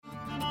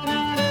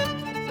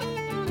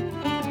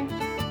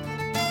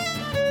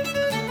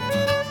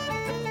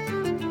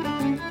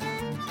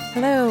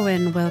Hello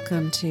and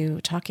welcome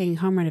to Talking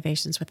Home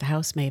Renovations with the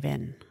House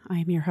Maven.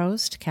 I'm your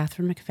host,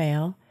 Catherine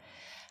McPhail.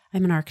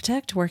 I'm an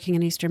architect working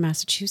in Eastern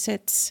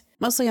Massachusetts,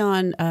 mostly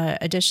on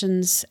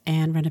additions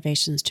and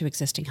renovations to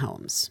existing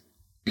homes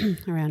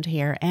around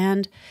here.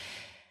 And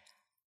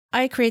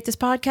I create this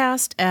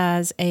podcast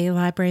as a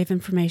library of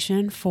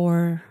information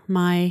for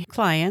my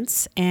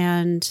clients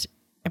and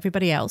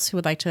everybody else who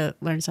would like to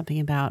learn something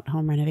about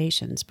home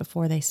renovations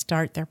before they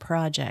start their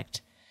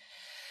project.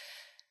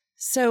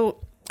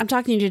 So I'm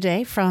talking to you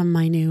today from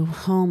my new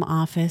home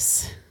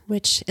office,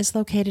 which is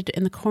located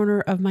in the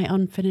corner of my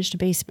unfinished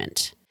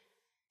basement.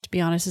 To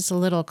be honest, it's a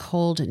little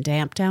cold and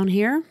damp down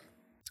here.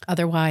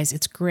 Otherwise,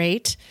 it's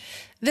great.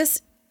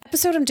 This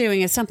episode I'm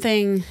doing is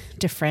something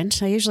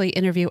different. I usually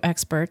interview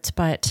experts,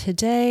 but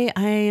today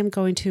I am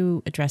going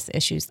to address the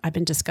issues I've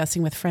been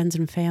discussing with friends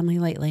and family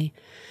lately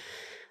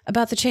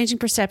about the changing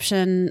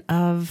perception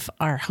of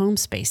our home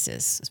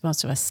spaces, as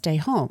most of us stay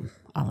home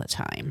all the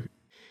time.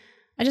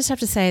 I just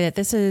have to say that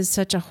this is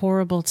such a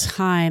horrible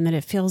time that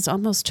it feels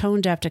almost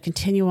tone deaf to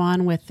continue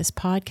on with this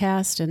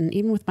podcast and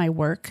even with my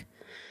work.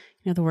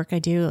 You know, the work I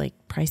do, like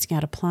pricing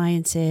out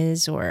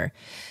appliances or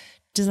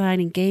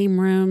designing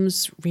game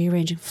rooms,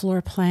 rearranging floor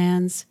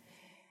plans.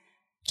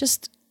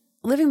 Just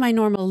living my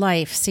normal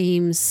life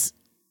seems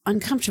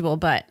uncomfortable,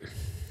 but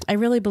I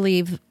really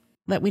believe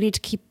that we need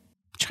to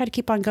try to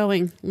keep on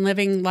going,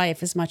 living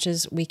life as much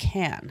as we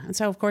can. And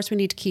so, of course, we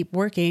need to keep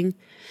working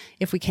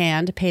if we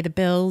can to pay the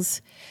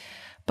bills.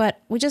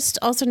 But we just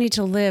also need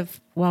to live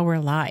while we're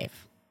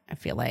alive. I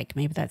feel like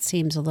maybe that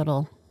seems a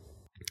little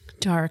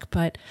dark,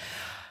 but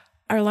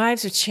our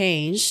lives have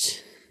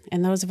changed.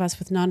 And those of us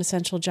with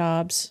non-essential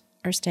jobs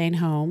are staying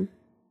home.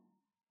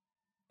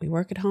 We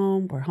work at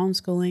home. We're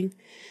homeschooling.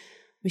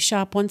 We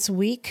shop once a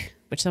week,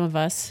 which some of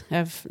us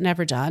have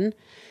never done.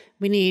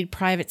 We need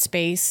private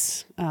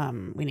space.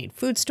 We need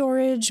food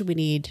storage. We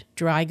need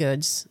dry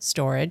goods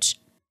storage.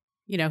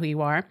 You know who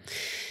you are.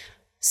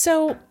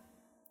 So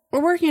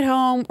we're working at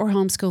home or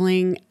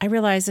homeschooling. I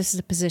realize this is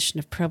a position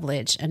of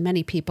privilege, and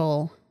many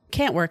people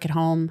can't work at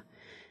home.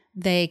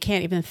 They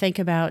can't even think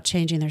about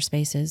changing their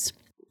spaces.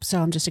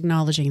 So I'm just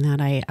acknowledging that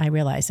I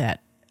realize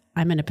that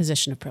I'm in a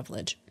position of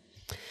privilege.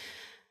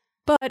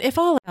 But if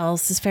all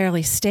else is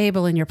fairly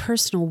stable in your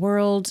personal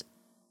world,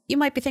 you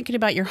might be thinking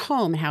about your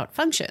home and how it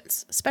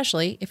functions,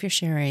 especially if you're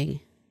sharing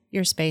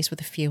your space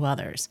with a few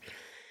others.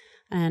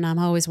 And I'm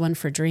always one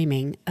for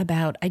dreaming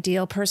about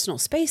ideal personal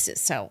spaces.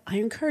 So I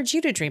encourage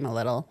you to dream a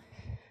little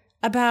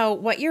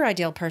about what your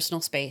ideal personal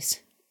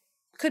space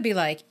could be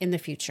like in the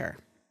future.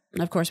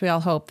 And of course, we all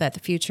hope that the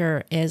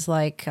future is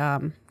like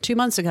 2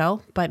 months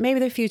ago, but maybe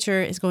the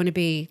future is going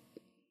to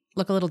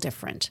look a little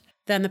different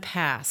than the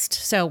past.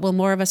 So will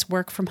more of us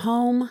work from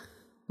home?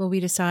 Will we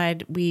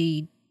decide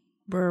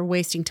we're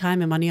wasting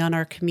time and money on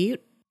our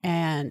commute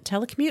and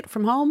telecommute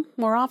from home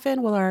more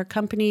often? Will our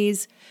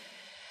companies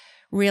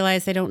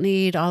realize they don't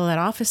need all of that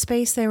office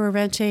space they were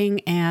renting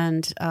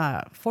and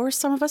force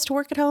some of us to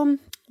work at home?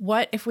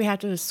 What if we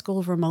had to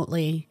school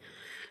remotely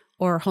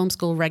or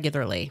homeschool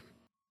regularly?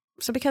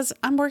 So because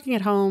I'm working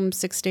at home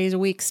 6 days a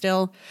week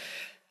still,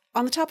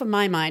 on the top of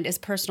my mind is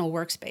personal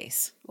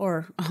workspace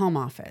or a home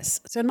office.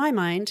 So in my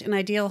mind, an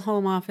ideal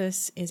home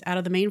office is out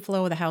of the main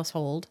flow of the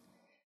household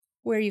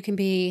where you can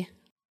be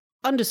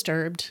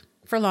undisturbed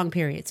for long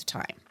periods of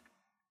time.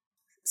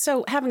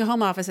 So having a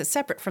home office that's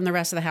separate from the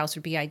rest of the house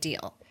would be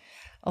ideal.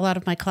 A lot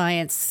of my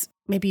clients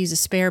maybe use a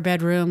spare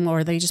bedroom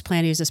or they just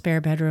plan to use a spare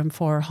bedroom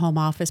for home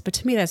office. But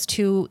to me, that's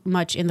too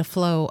much in the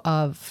flow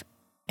of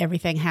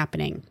everything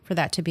happening for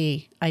that to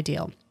be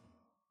ideal.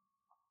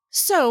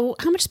 So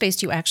how much space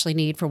do you actually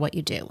need for what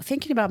you do?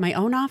 Thinking about my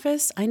own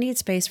office, I need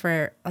space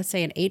for, let's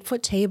say, an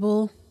 8-foot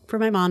table for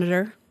my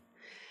monitor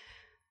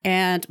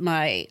and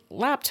my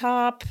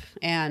laptop.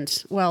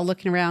 And, well,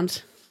 looking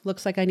around,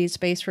 looks like I need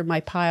space for my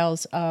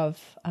piles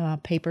of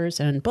papers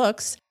and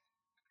books.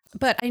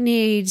 But I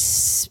need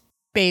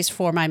space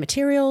for my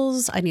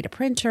materials. I need a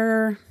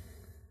printer.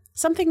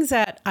 Some things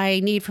that I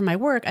need for my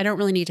work, I don't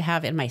really need to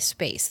have in my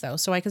space, though,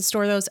 so I can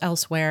store those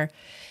elsewhere.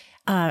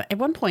 At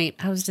one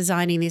point, I was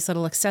designing these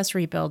little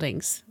accessory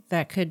buildings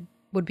that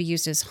would be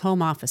used as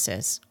home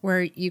offices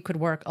where you could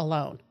work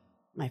alone.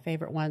 My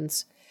favorite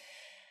ones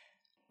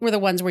were the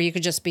ones where you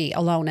could just be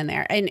alone in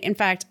there. And in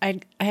fact,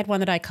 I had one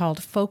that I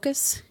called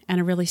Focus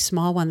and a really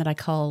small one that I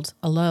called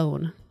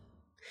Alone.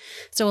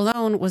 So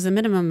alone was the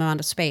minimum amount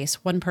of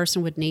space one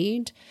person would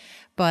need,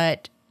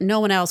 but no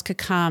one else could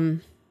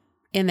come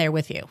in there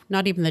with you,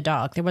 not even the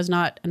dog. There was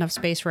not enough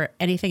space for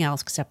anything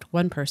else except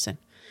one person.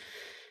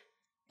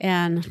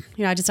 And,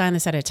 you know, I designed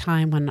this at a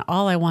time when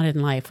all I wanted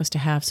in life was to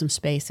have some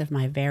space of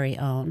my very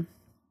own.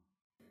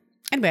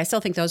 Anyway, I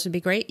still think those would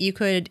be great. You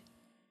could,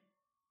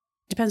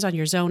 depends on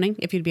your zoning,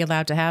 if you'd be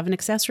allowed to have an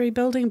accessory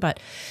building, but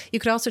you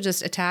could also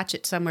just attach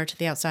it somewhere to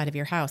the outside of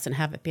your house and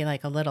have it be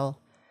like a little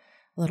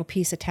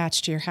piece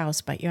attached to your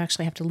house, but you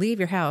actually have to leave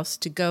your house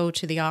to go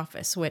to the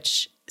office,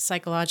 which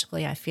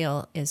psychologically I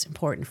feel is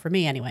important for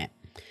me anyway.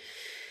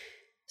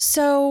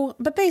 So,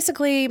 but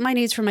basically my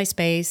needs for my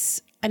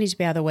space I need to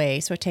be out of the way.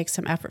 So it takes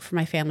some effort for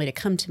my family to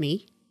come to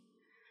me.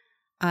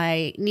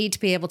 I need to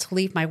be able to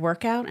leave my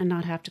work out and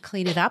not have to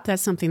clean it up.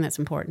 That's something that's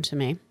important to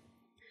me.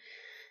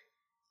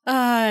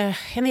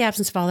 In the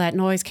absence of all that,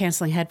 noise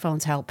canceling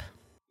headphones help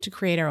to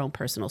create our own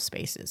personal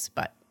spaces,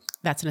 but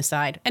that's an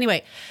aside.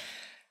 Anyway,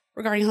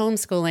 regarding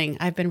homeschooling,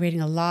 I've been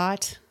reading a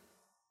lot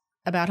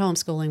about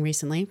homeschooling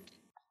recently,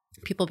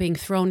 people being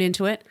thrown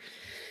into it.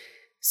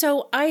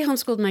 So I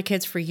homeschooled my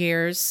kids for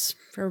years,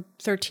 for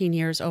 13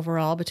 years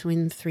overall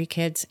between the 3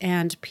 kids,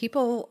 and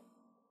people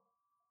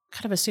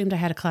kind of assumed I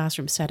had a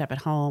classroom set up at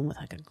home with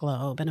like a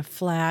globe and a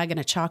flag and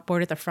a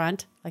chalkboard at the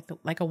front,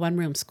 like a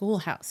one-room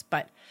schoolhouse.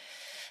 But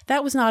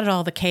that was not at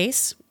all the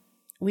case.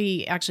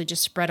 We actually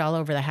just spread all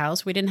over the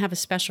house. We didn't have a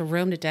special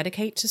room to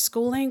dedicate to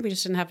schooling. We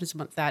just didn't have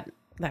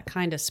that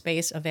kind of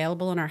space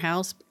available in our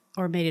house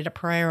or made it a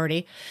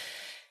priority.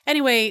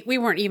 Anyway, we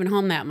weren't even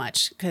home that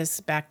much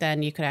because back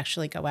then you could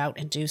actually go out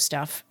and do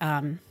stuff,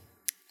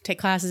 take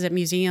classes at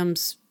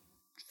museums,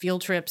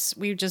 field trips.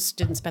 We just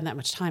didn't spend that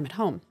much time at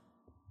home.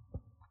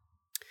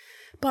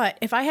 But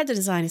if I had to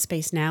design a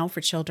space now for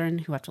children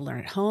who have to learn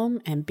at home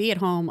and be at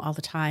home all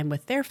the time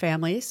with their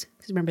families,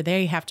 because remember,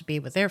 they have to be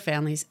with their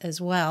families as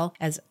well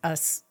as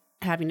us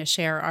having to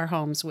share our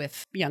homes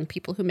with young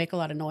people who make a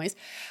lot of noise,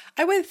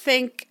 I would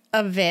think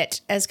of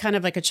it as kind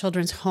of like a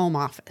children's home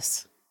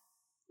office.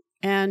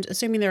 And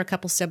assuming there are a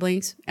couple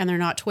siblings and they're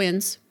not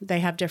twins,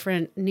 they have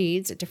different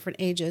needs at different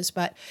ages,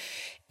 but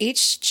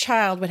each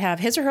child would have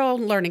his or her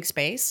own learning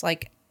space,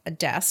 like a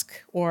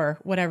desk or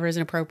whatever is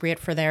appropriate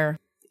for their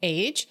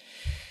age.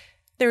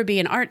 There would be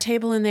an art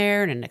table in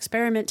there and an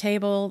experiment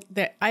table.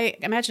 I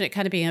imagine it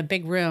kind of being a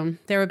big room.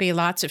 There would be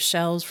lots of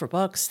shelves for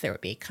books. There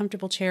would be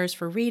comfortable chairs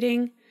for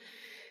reading.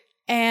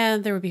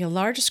 And there would be a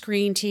large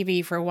screen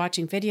TV for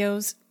watching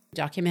videos,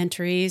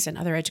 documentaries, and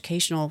other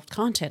educational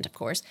content, of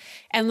course,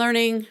 and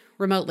learning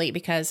remotely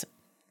because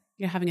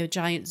you're having a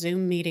giant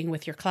Zoom meeting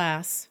with your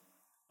class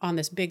on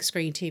this big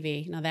screen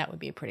TV. Now, that would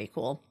be pretty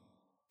cool.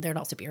 There'd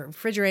also be a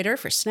refrigerator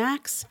for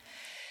snacks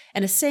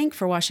and a sink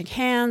for washing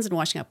hands and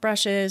washing up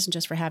brushes and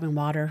just for having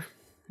water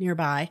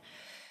nearby.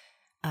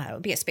 It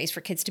would be a space for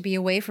kids to be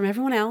away from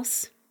everyone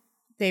else.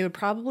 They would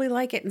probably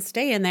like it and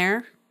stay in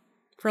there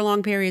for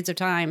long periods of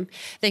time.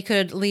 They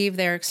could leave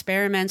their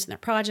experiments and their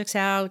projects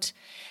out.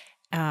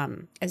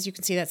 As you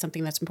can see, that's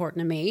something that's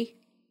important to me.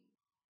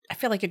 I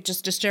feel like it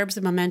just disturbs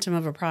the momentum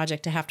of a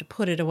project to have to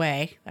put it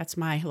away. That's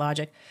my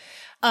logic.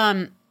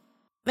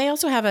 They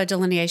also have a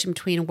delineation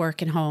between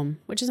work and home,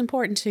 which is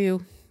important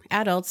to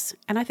adults,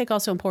 and I think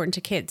also important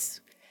to kids.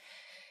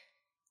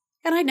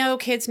 And I know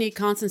kids need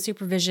constant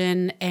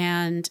supervision,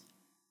 and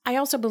I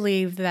also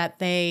believe that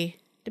they,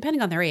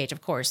 depending on their age,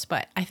 of course,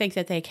 but I think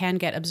that they can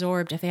get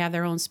absorbed if they have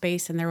their own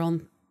space and their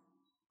own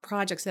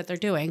projects that they're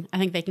doing. I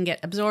think they can get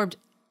absorbed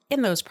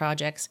in those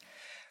projects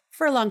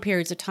for long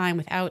periods of time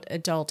without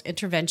adult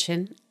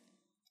intervention,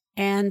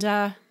 and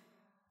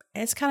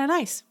it's kind of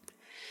nice.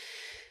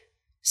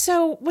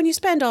 So when you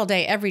spend all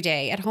day, every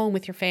day at home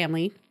with your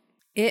family,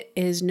 it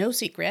is no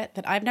secret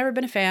that I've never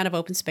been a fan of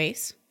open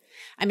space.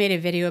 I made a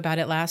video about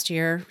it last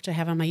year, which I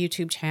have on my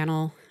YouTube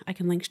channel. I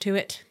can link to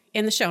it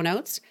in the show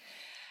notes.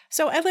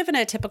 So I live in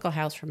a typical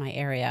house from my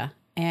area,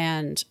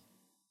 and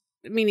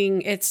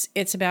meaning it's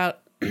about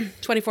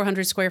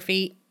 2,400 square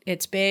feet.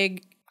 It's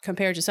big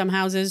compared to some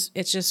houses.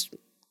 It's just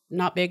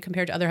not big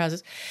compared to other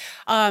houses.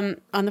 On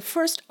the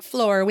first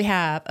floor, we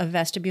have a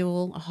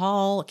vestibule, a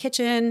hall, a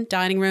kitchen,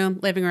 dining room,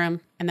 living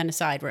room, and then a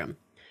side room.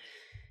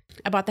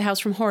 I bought the house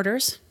from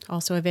Hoarders,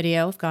 also a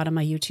video I've got on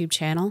my YouTube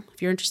channel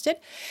if you're interested.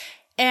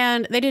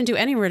 And they didn't do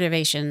any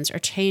renovations or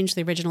change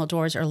the original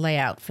doors or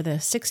layout for the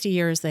 60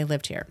 years they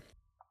lived here.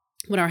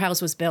 When our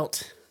house was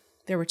built,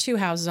 there were 2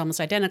 houses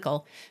almost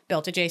identical,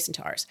 built adjacent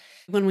to ours.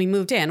 When we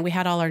moved in, we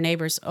had all our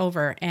neighbors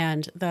over,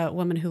 and the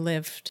woman who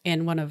lived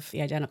in one of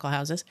the identical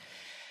houses,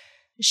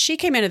 she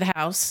came into the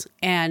house,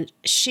 and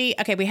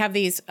we have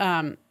these,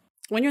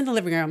 when you're in the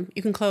living room,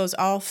 you can close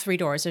all 3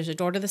 doors. There's a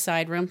door to the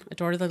side room, a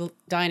door to the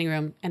dining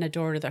room, and a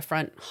door to the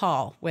front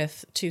hall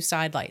with 2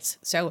 side lights.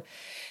 So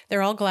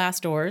they're all glass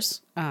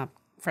doors,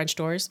 French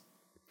doors.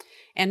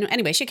 And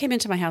anyway, she came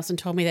into my house and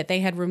told me that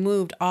they had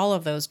removed all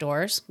of those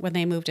doors when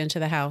they moved into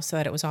the house so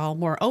that it was all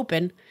more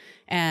open,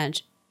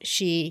 and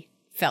she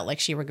felt like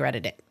she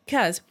regretted it.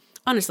 Because,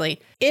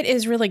 honestly, it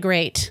is really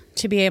great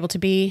to be able to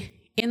be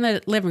in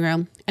the living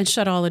room and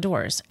shut all the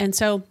doors. And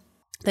so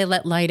they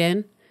let light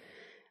in,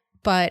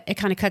 but it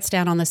kind of cuts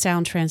down on the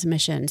sound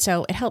transmission.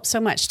 So it helps so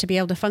much to be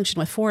able to function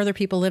with 4 other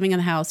people living in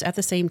the house at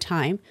the same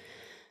time.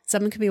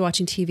 Someone can be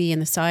watching TV in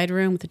the side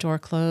room with the door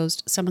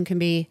closed. Someone can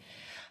be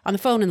on the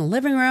phone in the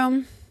living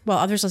room while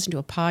others listen to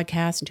a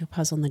podcast and do a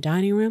puzzle in the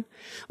dining room.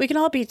 We can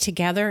all be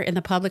together in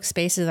the public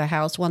spaces of the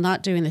house while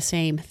not doing the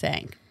same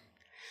thing.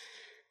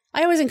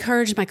 I always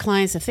encourage my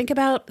clients to think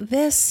about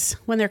this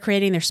when they're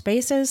creating their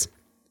spaces.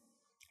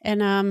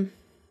 And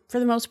for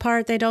the most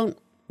part, they don't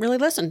really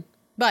listen.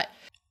 But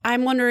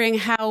I'm wondering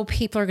how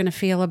people are going to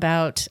feel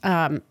about,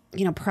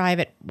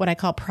 what I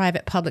call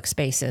private public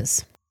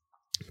spaces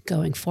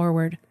going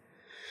forward.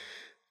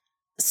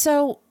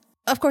 So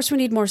Of course, we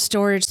need more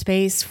storage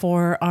space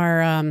for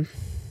our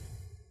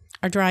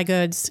dry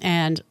goods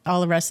and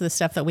all the rest of the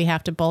stuff that we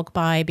have to bulk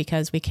buy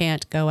because we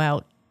can't go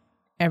out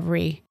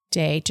every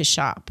day to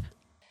shop.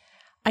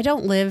 I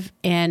don't live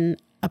in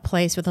a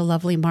place with a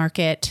lovely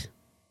market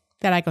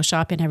that I go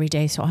shopping every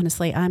day. So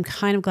honestly, I'm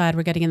kind of glad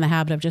we're getting in the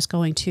habit of just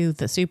going to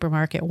the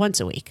supermarket once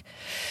a week.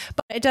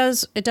 But it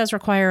does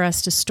require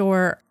us to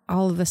store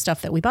all of the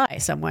stuff that we buy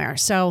somewhere.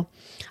 So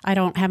I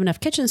don't have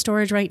enough kitchen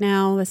storage right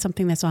now. That's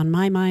something that's on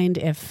my mind.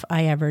 If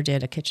I ever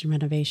did a kitchen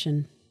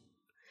renovation,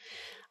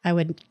 I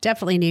would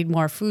definitely need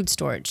more food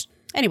storage.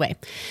 Anyway,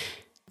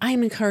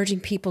 I'm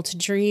encouraging people to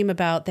dream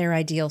about their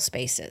ideal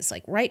spaces.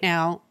 Like right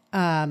now,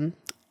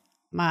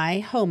 my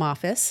home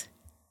office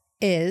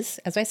is,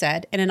 as I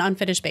said, in an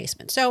unfinished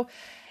basement. So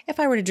if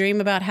I were to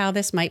dream about how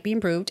this might be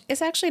improved,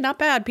 it's actually not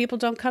bad. People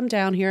don't come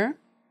down here.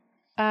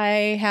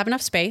 I have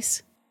enough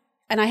space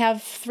and I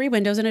have 3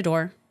 windows and a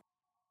door.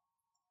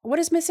 What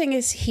is missing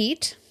is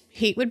heat.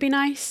 Heat would be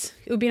nice.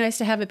 It would be nice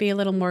to have it be a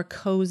little more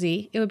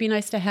cozy. It would be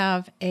nice to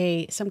have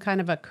some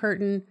kind of a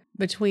curtain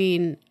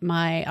between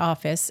my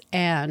office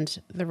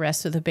and the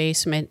rest of the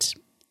basement,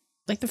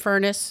 like the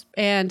furnace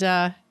and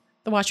the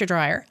washer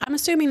dryer. I'm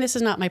assuming this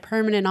is not my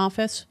permanent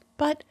office,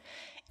 but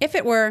if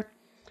it were,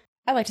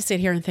 I like to sit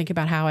here and think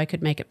about how I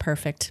could make it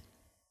perfect.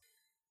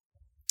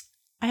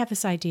 I have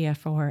this idea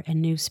for a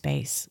new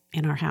space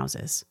in our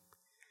houses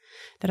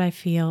that I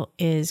feel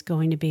is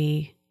going to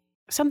be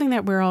something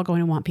that we're all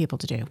going to want people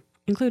to do,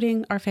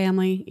 including our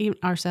family, even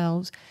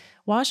ourselves.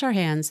 Wash our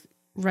hands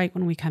right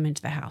when we come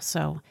into the house.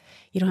 So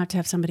you don't have to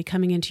have somebody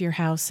coming into your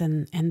house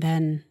and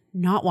then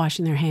not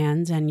washing their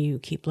hands and you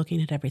keep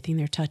looking at everything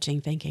they're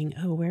touching thinking,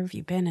 oh, where have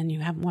you been? And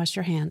you haven't washed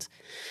your hands.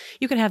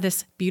 You could have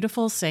this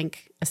beautiful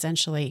sink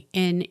essentially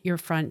in your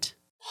front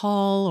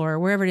hall or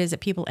wherever it is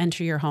that people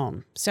enter your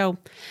home. So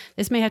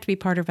this may have to be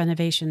part of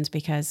renovations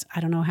because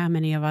I don't know how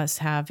many of us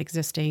have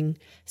existing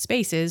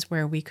spaces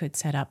where we could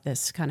set up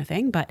this kind of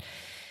thing, but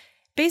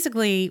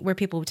basically where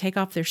people would take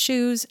off their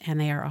shoes and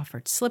they are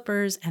offered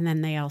slippers and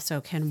then they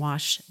also can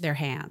wash their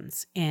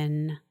hands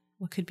in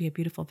what could be a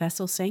beautiful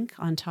vessel sink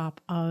on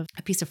top of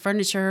a piece of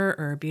furniture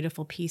or a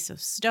beautiful piece of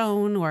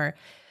stone or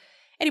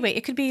anyway,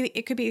 it could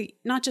be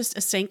not just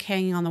a sink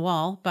hanging on the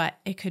wall, but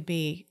it could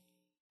be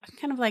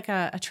kind of like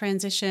a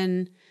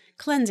transition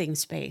cleansing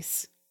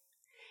space.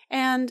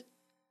 And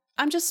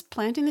I'm just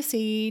planting the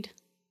seed.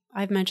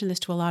 I've mentioned this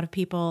to a lot of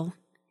people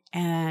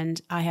and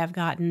I have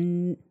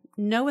gotten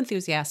no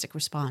enthusiastic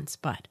response,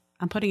 but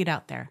I'm putting it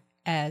out there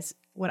as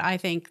what I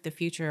think the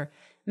future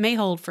may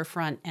hold for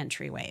front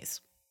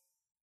entryways.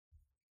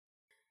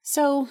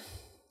 So,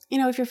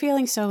 if you're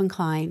feeling so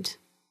inclined,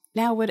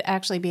 now would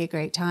actually be a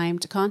great time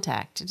to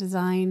contact a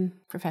design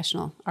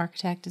professional,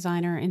 architect,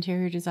 designer,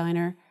 interior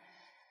designer,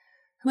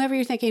 whoever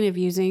you're thinking of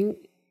using.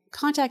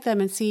 Contact them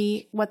and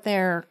see what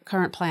their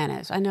current plan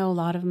is. I know a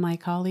lot of my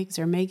colleagues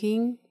are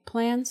making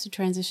plans to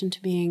transition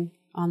to being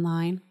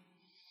online,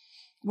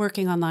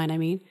 working online, I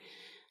mean.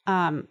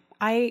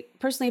 I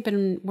personally have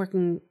been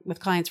working with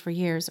clients for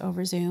years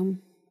over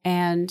Zoom,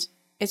 and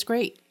it's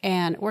great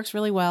and it works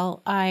really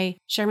well. I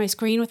share my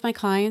screen with my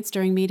clients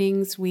during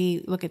meetings.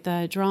 We look at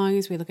the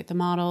drawings, we look at the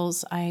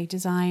models. I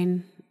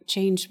design,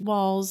 change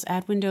walls,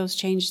 add windows,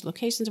 change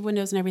locations of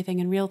windows and everything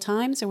in real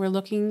time. So we're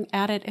looking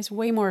at it as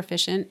way more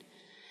efficient.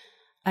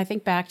 I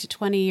think back to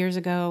 20 years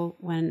ago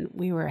when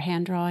we were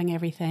hand drawing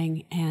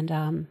everything,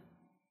 and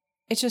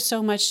it's just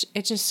so much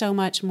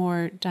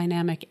more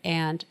dynamic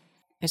and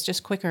it's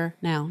just quicker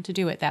now to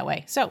do it that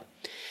way. So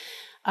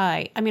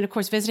I mean, of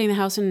course, visiting the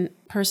house in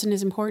person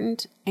is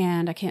important,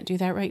 and I can't do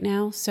that right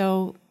now.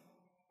 So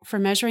for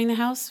measuring the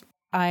house,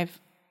 I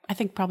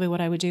think probably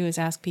what I would do is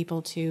ask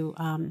people to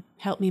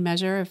help me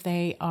measure if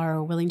they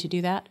are willing to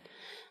do that.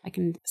 I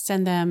can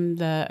send them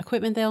the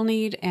equipment they'll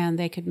need, and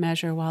they could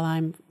measure while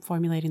I'm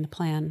formulating the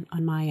plan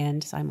on my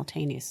end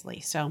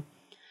simultaneously. So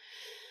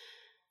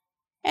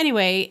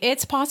anyway,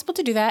 it's possible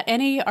to do that.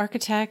 Any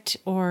architect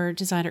or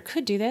designer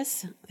could do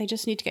this. They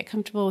just need to get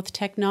comfortable with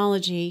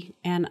technology,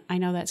 and I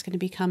know that's going to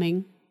be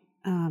coming.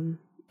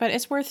 But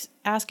it's worth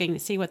asking to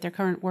see what their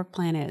current work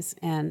plan is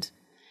and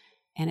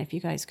if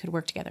you guys could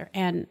work together.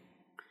 And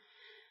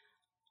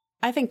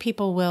I think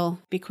people will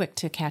be quick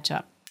to catch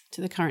up to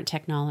the current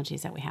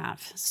technologies that we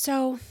have.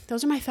 So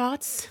those are my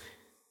thoughts,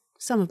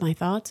 some of my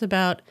thoughts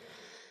about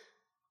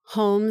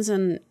homes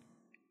and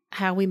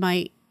how we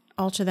might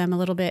alter them a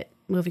little bit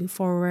moving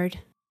forward.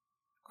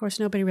 Of course,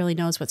 nobody really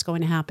knows what's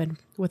going to happen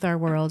with our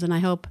world, and I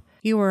hope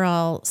you are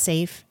all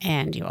safe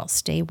and you all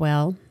stay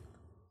well.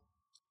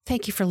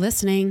 Thank you for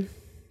listening,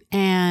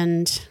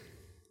 and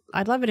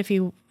I'd love it if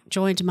you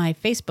joined my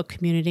Facebook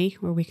community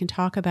where we can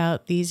talk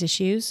about these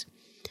issues.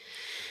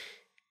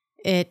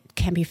 It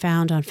can be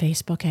found on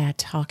Facebook at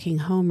Talking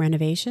Home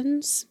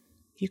Renovations.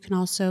 You can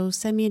also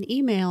send me an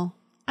email.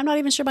 I'm not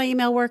even sure my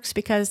email works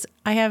because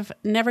I have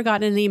never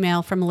gotten an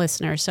email from a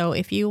listener. So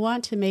if you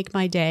want to make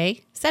my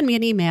day, send me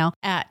an email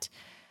at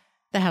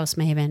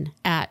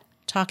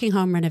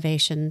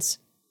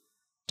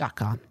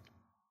thehousemaven@talkinghomerenovations.com.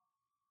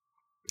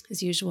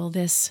 As usual,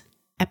 this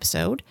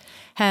episode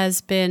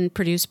has been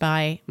produced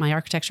by my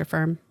architecture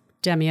firm,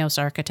 Demios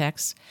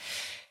Architects.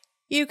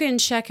 You can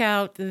check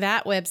out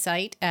that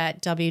website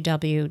at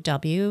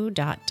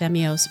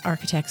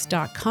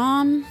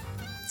www.demiosarchitects.com.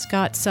 It's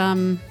got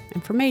some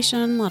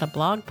information, a lot of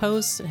blog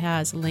posts. It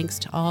has links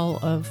to all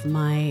of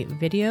my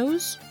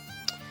videos.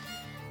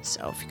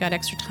 So if you've got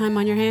extra time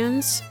on your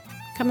hands,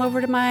 come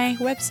over to my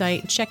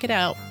website and check it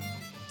out.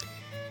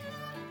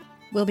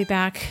 We'll be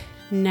back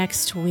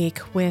next week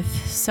with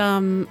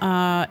some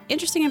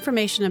interesting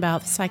information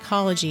about the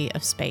psychology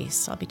of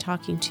space. I'll be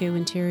talking to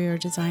interior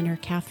designer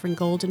Catherine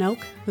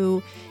Goldenoak,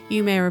 who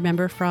you may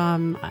remember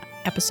from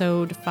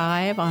episode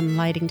 5 on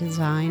lighting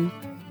design.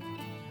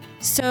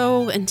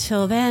 So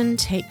until then,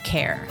 take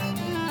care.